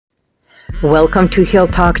Welcome to Heal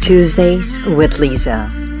Talk Tuesdays with Lisa,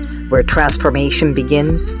 where transformation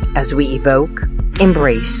begins as we evoke,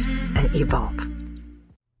 embrace, and evolve.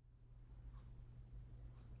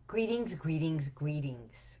 Greetings,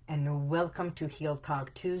 and welcome to Heal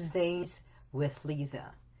Talk Tuesdays with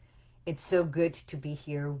Lisa. It's so good to be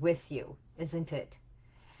here with you, isn't it?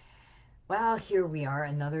 Well, here we are,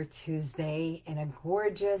 another Tuesday and a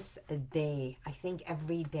gorgeous day. I think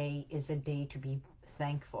every day is a day to be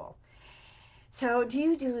thankful. So do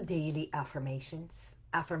you do daily affirmations?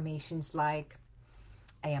 Affirmations like,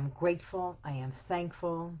 I am grateful, I am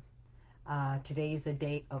thankful. Today is a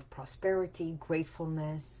day of prosperity,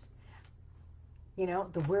 gratefulness. You know,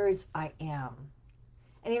 the words I am.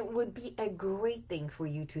 And it would be a great thing for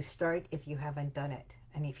you to start if you haven't done it.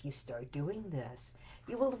 And if you start doing this,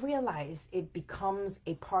 you will realize it becomes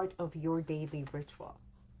a part of your daily ritual.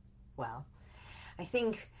 Well, I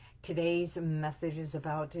think today's message is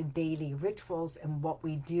about daily rituals and what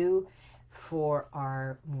we do for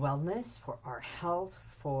our wellness, for our health,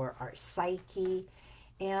 for our psyche,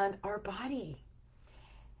 and our body.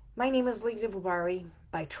 My name is Lisa Bubari.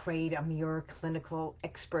 By trade, I'm your clinical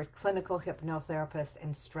expert, clinical hypnotherapist,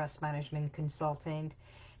 and stress management consultant.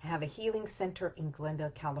 I have a healing center in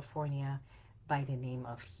Glendale, California, by the name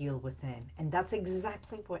of Heal Within. And that's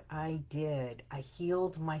exactly what I did. I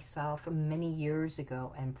healed myself many years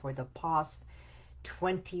ago, and for the past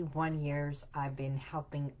 21 years, I've been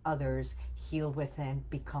helping others heal within,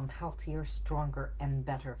 become healthier, stronger, and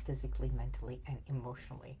better physically, mentally, and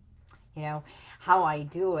emotionally. You know, how I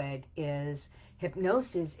do it is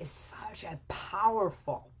hypnosis is such a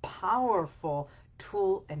powerful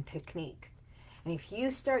tool and technique. And if you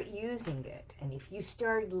start using it, and if you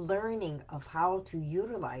start learning of how to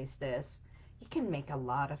utilize this, you can make a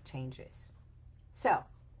lot of changes. So,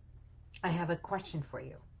 I have a question for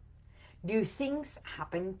you. Do things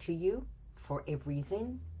happen to you for a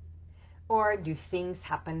reason? Or do things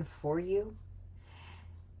happen for you?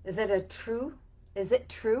 Is it true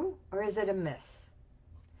or is it a myth?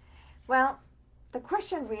 Well, the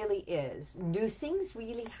question really is, do things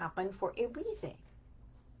really happen for a reason?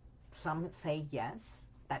 Some say yes,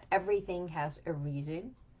 that everything has a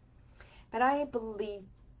reason. But I believe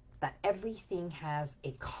that everything has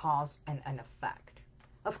a cause and an effect.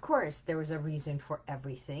 Of course, there is a reason for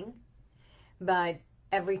everything. But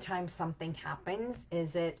every time something happens,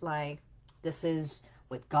 is it like, this is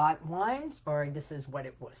what God wants, or this is what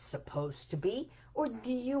it was supposed to be? Or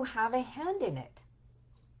do you have a hand in it?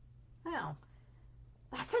 Well,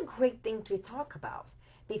 that's a great thing to talk about.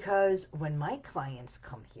 Because when my clients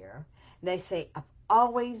come here, they say, I've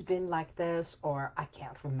always been like this, or I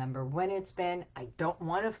can't remember when it's been, I don't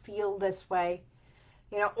want to feel this way.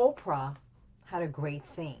 You know, Oprah had a great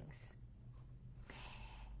saying.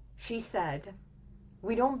 She said,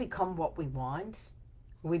 we don't become what we want,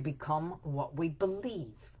 we become what we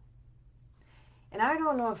believe. And I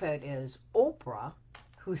don't know if it is Oprah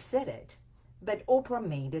who said it, but Oprah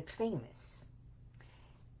made it famous.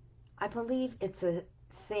 I believe it's a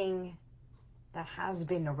thing that has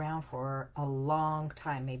been around for a long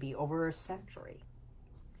time, maybe over a century.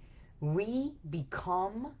 We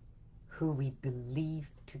become who we believe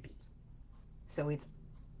to be. So it's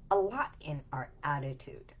a lot in our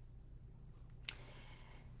attitude.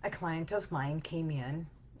 A client of mine came in,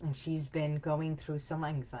 and she's been going through some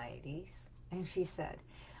anxieties, and she said,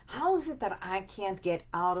 how is it that I can't get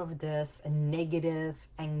out of this negative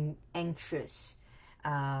and anxious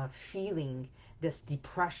feeling, this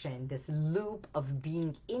depression, this loop of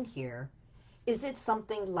being in here? Is it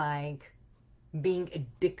something like being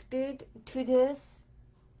addicted to this?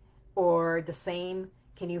 Or the same,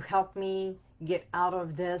 can you help me get out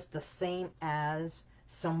of this, the same as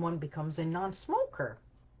someone becomes a non-smoker?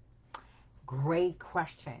 Great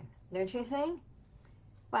question, don't you think?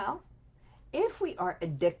 Well, if we are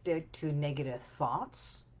addicted to negative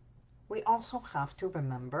thoughts, we also have to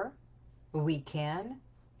remember we can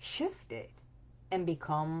shift it and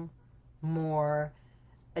become more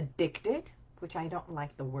addicted, which I don't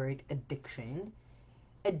like the word addiction,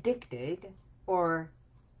 addicted or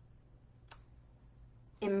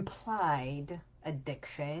implied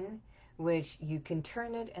addiction, which you can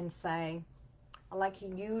turn it and say, I like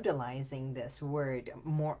utilizing this word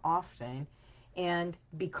more often, and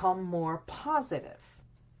become more positive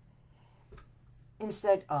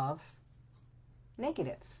instead of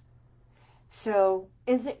negative. So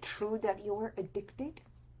is it true that you are addicted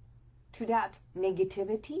to that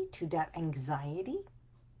negativity, to that anxiety?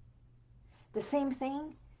 The same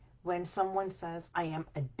thing when someone says, I am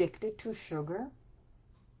addicted to sugar,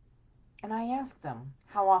 and I ask them,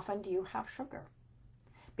 how often do you have sugar?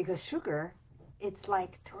 Because sugar It's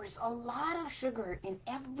like there's a lot of sugar in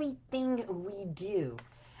everything we do.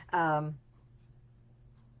 Um,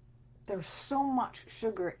 there's so much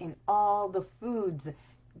sugar in all the foods,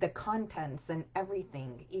 the contents and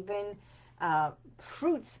everything. Even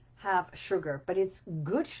fruits have sugar, but it's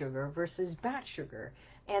good sugar versus bad sugar.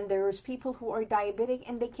 And there's people who are diabetic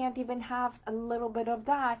and they can't even have a little bit of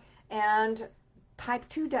that. And type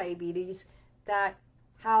 2 diabetes, that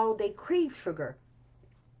how they crave sugar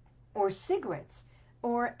or cigarettes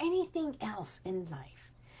or anything else in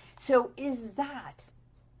life. So is that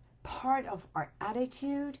part of our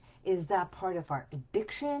attitude? Is that part of our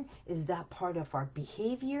addiction? Is that part of our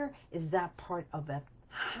behavior? Is that part of a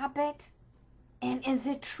habit? And is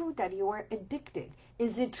it true that you are addicted?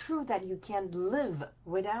 Is it true that you can't live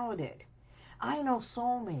without it? I know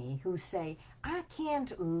so many who say, I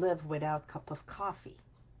can't live without a cup of coffee.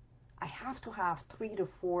 I have to have 3 to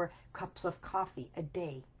 4 cups of coffee a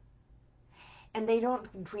day. And they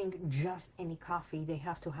don't drink just any coffee. They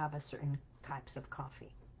have to have a certain types of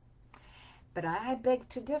coffee. But I beg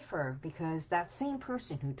to differ, because that same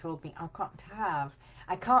person who told me I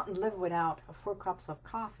can't live without 4 cups of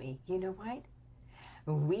coffee, you know what?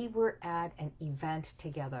 We were at an event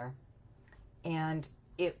together, and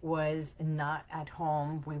it was not at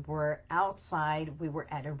home. We were outside. We were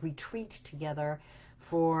at a retreat together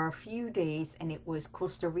for a few days, and it was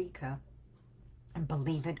Costa Rica. And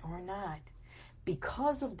believe it or not,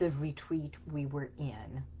 because of the retreat we were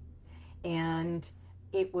in, and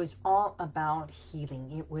it was all about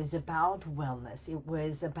healing. It was about wellness. It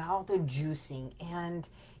was about the juicing. And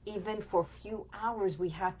even for a few hours, we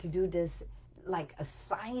had to do this like a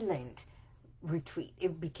silent retreat.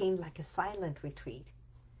 It became like a silent retreat.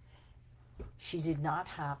 She did not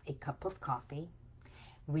have a cup of coffee.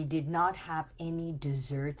 We did not have any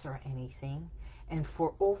desserts or anything. And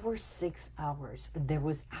for over 6 hours, there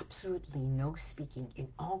was absolutely no speaking. And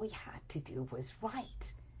all we had to do was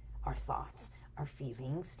write our thoughts, our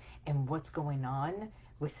feelings, and what's going on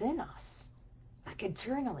within us. Like a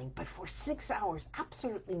journaling, but for 6 hours,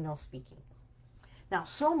 absolutely no speaking. Now,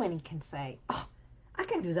 so many can say, oh, I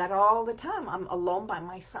can do that all the time. I'm alone by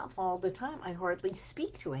myself all the time. I hardly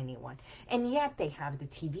speak to anyone. And yet they have the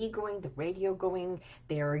TV going, the radio going,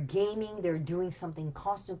 they're gaming, they're doing something,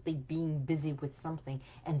 constantly being busy with something,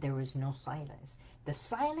 and there is no silence. The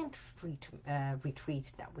silent retreat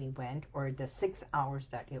that we went, or the 6 hours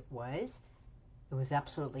that it was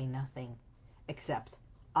absolutely nothing except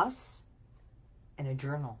us and a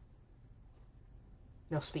journal.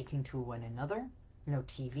 No speaking to one another, no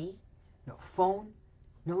TV, no phone,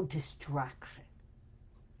 no distraction.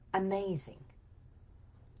 Amazing.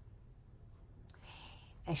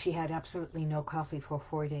 And she had absolutely no coffee for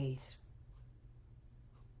 4 days.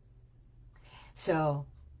 So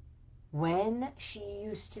when she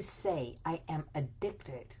used to say, I am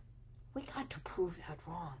addicted, we got to prove that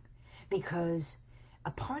wrong. Because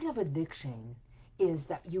a part of addiction is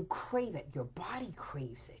that you crave it. Your body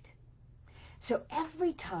craves it. So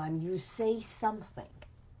every time you say something,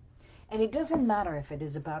 and it doesn't matter if it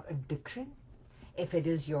is about addiction, if it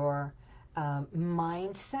is your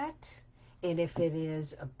mindset, and if it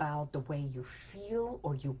is about the way you feel,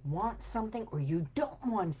 or you want something, or you don't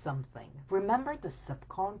want something. Remember, the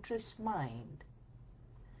subconscious mind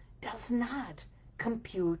does not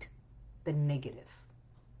compute the negative.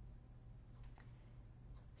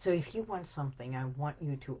 So if you want something, I want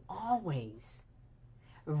you to always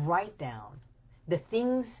write down the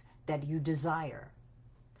things that you desire,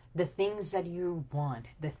 the things that you want,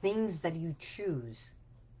 the things that you choose,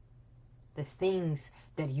 the things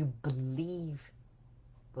that you believe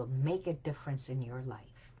will make a difference in your life.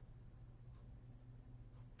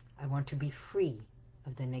 I want to be free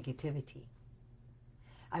of the negativity.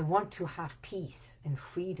 I want to have peace and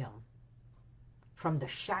freedom from the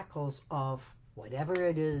shackles of whatever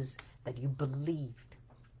it is that you believed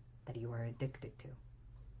that you are addicted to.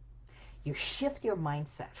 You shift your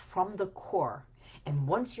mindset from the core, and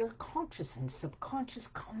once your conscious and subconscious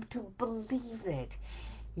come to believe it,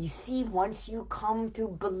 you see, once you come to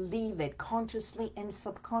believe it consciously and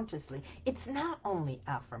subconsciously, it's not only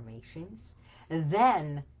affirmations,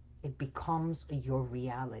 then it becomes your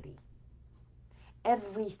reality.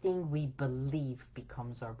 Everything we believe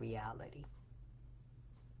becomes our reality.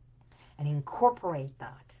 And incorporate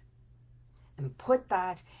that and put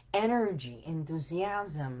that energy,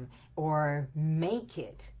 enthusiasm, or make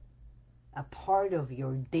it a part of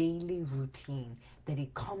your daily routine, that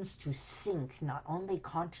it comes to sync not only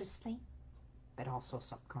consciously, but also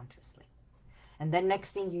subconsciously. And then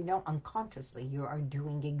next thing you know, unconsciously, you are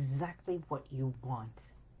doing exactly what you want.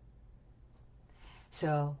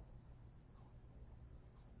 So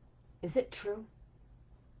Is it true?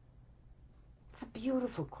 It's a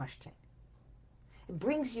beautiful question. It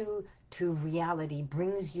brings you to reality,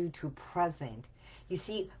 brings you to present. You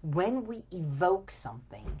see, when we evoke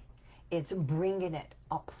something, it's bringing it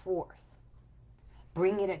up forth,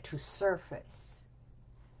 bringing it to surface,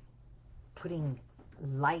 putting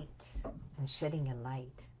light and shedding a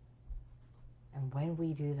light. And when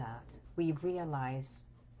we do that, we realize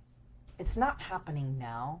it's not happening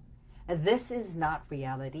now. This is not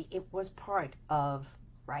reality. It was part of,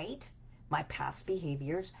 right? My past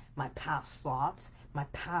behaviors, my past thoughts, my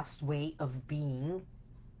past way of being.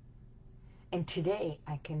 And today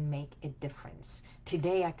I can make a difference.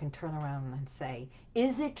 Today I can turn around and say,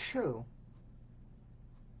 is it true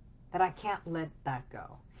that I can't let that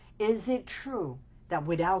go? Is it true that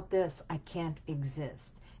without this I can't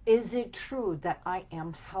exist? Is it true that I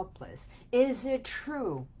am helpless? Is it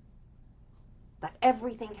true that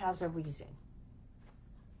everything has a reason?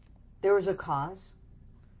 There is a cause,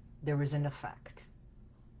 there is an effect.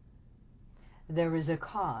 There is a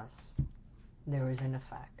cause, there is an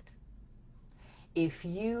effect. If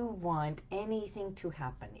you want anything to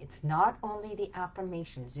happen, it's not only the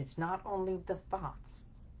affirmations, it's not only the thoughts,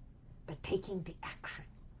 but taking the action.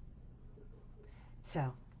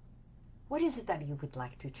 So, what is it that you would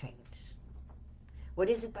like to change? What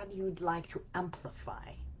is it that you would like to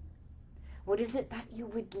amplify? What is it that you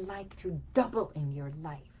would like to double in your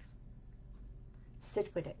life? Sit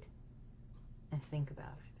with it and think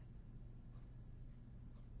about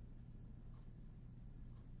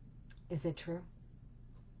it. Is it true?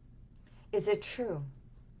 Is it true?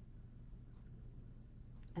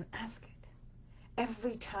 And ask it.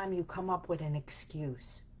 Every time you come up with an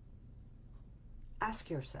excuse, ask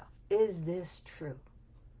yourself, is this true?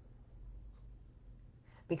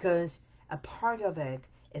 Because a part of it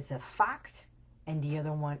is a fact and the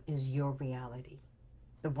other one is your reality.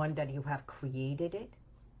 The one that you have created it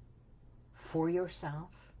for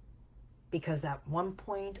yourself because at one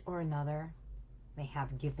point or another they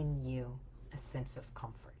have given you a sense of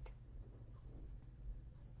comfort.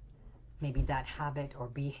 Maybe that habit or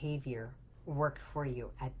behavior worked for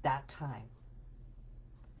you at that time.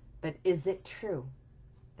 But is it true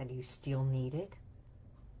that you still need it?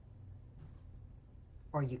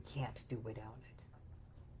 Or you can't do without it?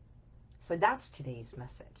 So that's today's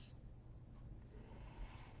message.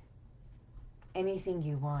 Anything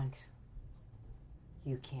you want,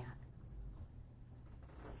 you can.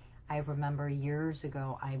 I remember years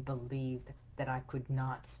ago I believed that I could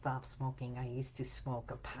not stop smoking. I used to smoke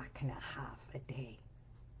 1.5 packs a day.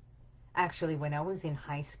 Actually, when I was in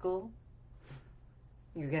high school,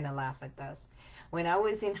 you're going to laugh at this. When I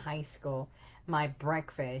was in high school, my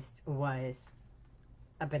breakfast was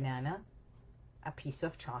a banana, a piece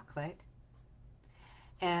of chocolate,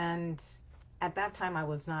 and at that time I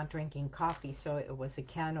was not drinking coffee, so it was a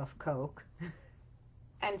can of Coke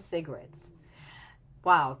and cigarettes.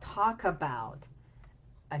 Wow, talk about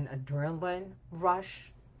an adrenaline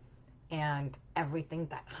rush and everything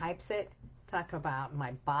that hypes it. Talk about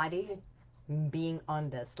my body being on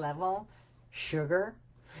this level. Sugar,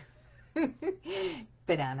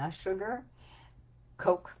 banana sugar,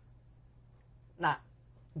 Coke, not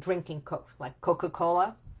drinking Coke, like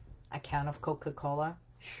Coca-Cola, a can of Coca-Cola,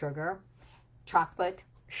 sugar, chocolate,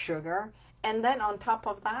 sugar, and then on top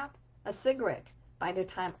of that, a cigarette. By the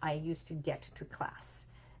time I used to get to class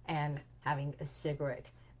and having a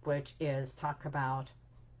cigarette, which is talk about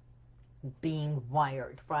being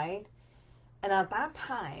wired, right? And at that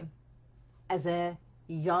time, as a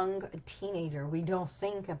young teenager, we don't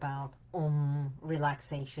think about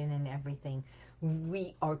relaxation and everything.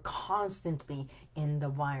 We are constantly in the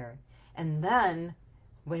wire. And then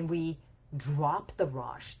when we drop the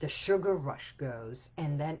rush, the sugar rush goes,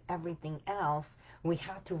 and then everything else, we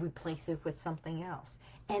have to replace it with something else.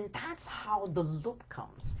 And that's how the loop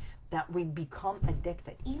comes, that we become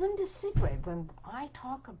addicted. Even the cigarette, when I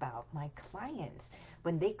talk about my clients,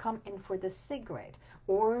 when they come in for the cigarette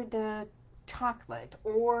or the chocolate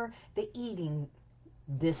or the eating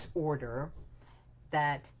disorder,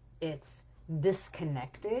 that it's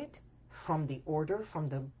disconnected from the order, from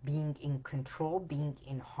the being in control, being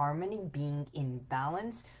in harmony, being in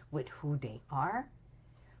balance with who they are.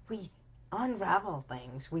 We unravel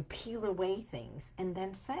things, we peel away things, and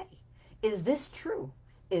then say, is this true?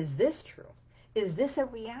 Is this true? Is this a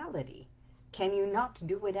reality? Can you not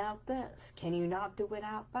do without this? Can you not do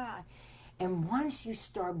without that? And once you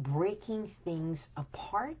start breaking things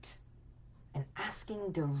apart and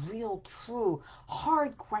asking the real, true,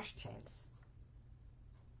 hard questions,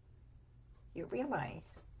 you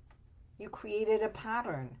realize you created a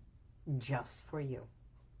pattern just for you.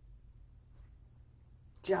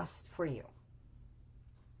 just for you.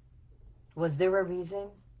 Was there a reason?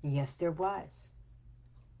 Yes, there was.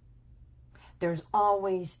 There's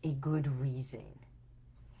always a good reason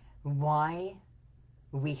why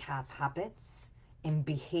we have habits and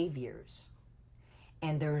behaviors.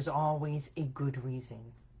 And there's always a good reason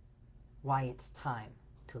why it's time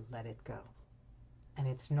to let it go. And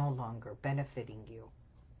it's no longer benefiting you.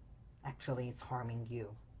 Actually, it's harming you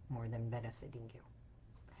more than benefiting you.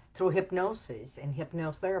 Through hypnosis and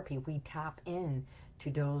hypnotherapy, we tap in to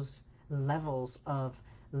those levels of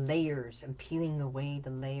layers and peeling away the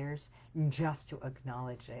layers just to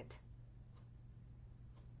acknowledge it.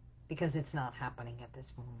 Because it's not happening at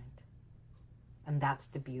this moment. And that's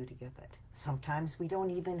the beauty of it. Sometimes we don't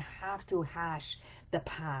even have to hash the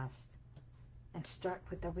past and start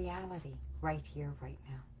with the reality right here, right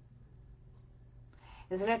now.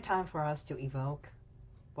 Isn't it time for us to evoke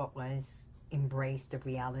what was, embrace the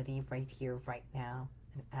reality right here, right now,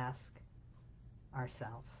 and ask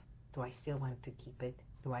ourselves, do I still want to keep it?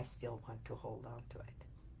 Do I still want to hold on to it?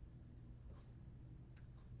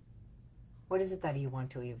 What is it that you want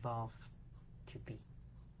to evolve to be?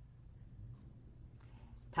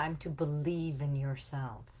 Time to believe in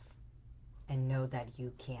yourself and know that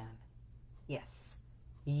you can. Yes,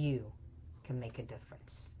 you can make a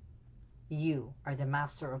difference. You are the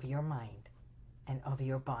master of your mind and of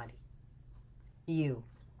your body. You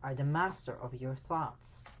are the master of your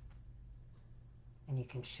thoughts, and you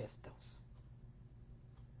can shift those.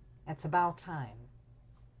 It's about time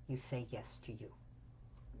you say yes to you.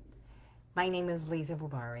 My name is Liza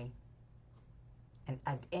Bubari, and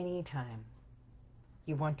at any time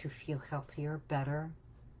you want to feel healthier, better,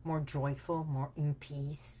 more joyful, more in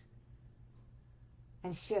peace,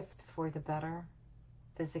 and shift for the better,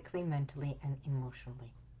 physically, mentally, and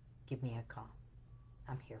emotionally, give me a call.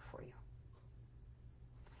 I'm here for you.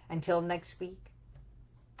 Until next week,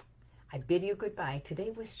 I bid you goodbye. Today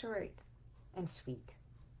was short and sweet.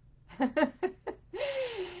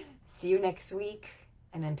 See you next week.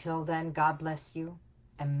 And until then, God bless you.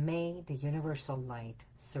 And may the universal light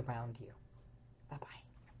surround you. Bye-bye.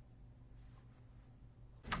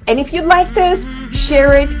 And if you like this,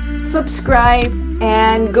 share it, subscribe,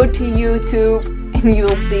 and go to YouTube, and you'll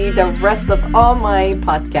see the rest of all my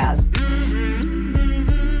podcasts.